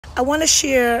I want to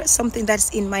share something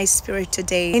that's in my spirit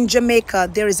today. In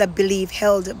Jamaica, there is a belief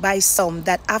held by some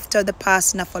that after the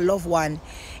passing of a loved one,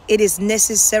 it is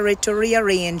necessary to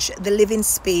rearrange the living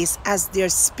space as their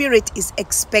spirit is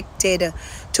expected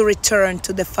to return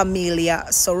to the familiar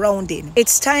surrounding.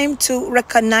 It's time to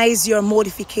recognize your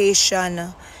modification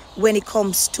when it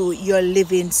comes to your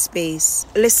living space.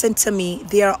 Listen to me,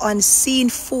 there are unseen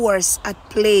force at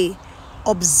play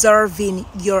observing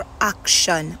your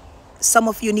action. Some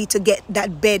of you need to get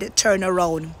that bed turned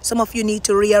around. Some of you need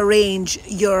to rearrange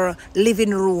your living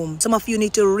room. Some of you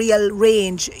need to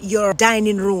rearrange your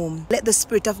dining room. Let the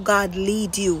Spirit of God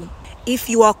lead you. If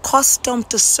you are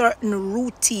accustomed to certain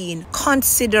routine,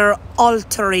 consider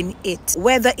altering it.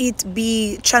 Whether it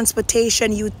be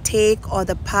transportation you take, or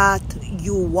the path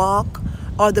you walk,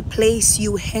 or the place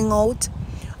you hang out,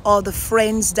 or the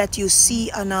friends that you see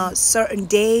on a certain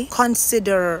day,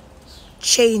 consider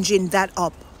changing that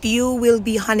up. You will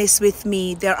be honest with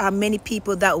me, there are many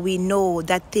people that we know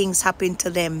that things happen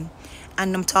to them,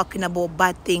 and I'm talking about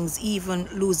bad things, even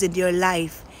losing their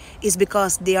life, is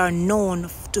because they are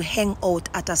known to hang out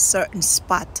at a certain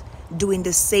spot doing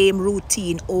the same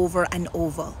routine over and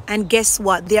over. And guess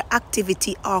what? Their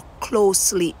activity are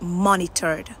closely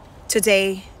monitored.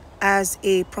 Today, as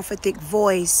a prophetic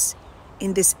voice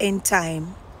in this end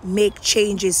time, make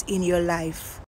changes in your life.